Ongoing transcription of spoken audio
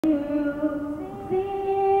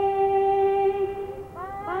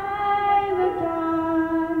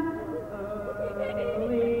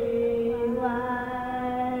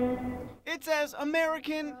as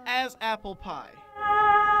American as apple pie.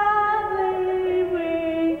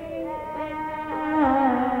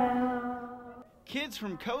 Kids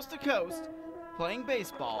from coast to coast playing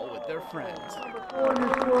baseball with their friends.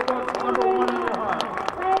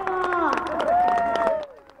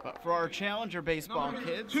 But for our challenger baseball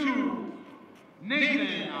kids, 2,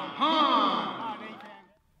 Nathan Hahn.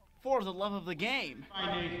 for the love of the game,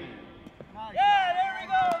 Yeah, there we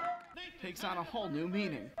go. takes on a whole new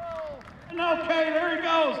meaning. Okay, there he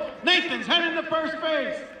goes. Nathan's heading to first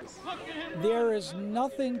base. There is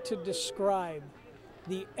nothing to describe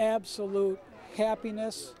the absolute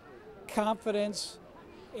happiness, confidence,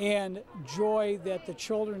 and joy that the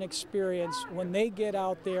children experience when they get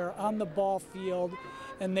out there on the ball field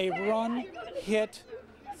and they run, hit,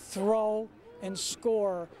 throw, and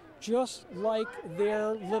score just like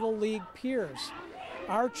their Little League peers.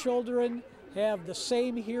 Our children have the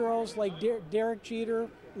same heroes like Derek Jeter,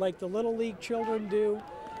 like the Little League children do.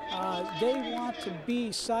 They want to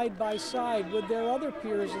be side by side with their other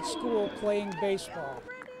peers at school playing baseball.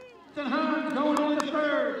 Hahn going to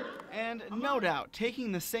third. And no doubt,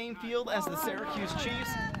 taking the same field as the Syracuse Chiefs,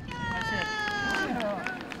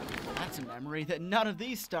 that's a memory that none of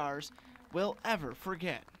these stars will ever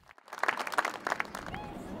forget.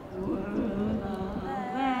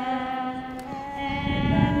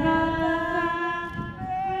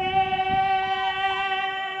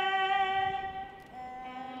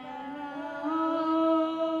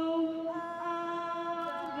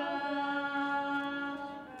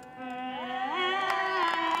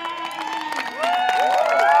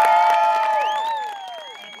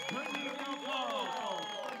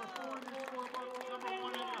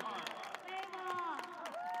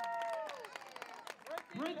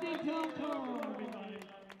 Everybody.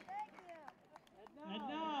 And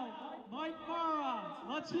now, Mike Mara,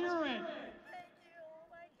 let's hear it.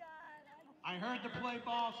 I heard the play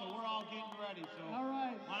ball, so we're all getting ready. So All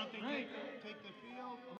right. why don't they Great. take the field?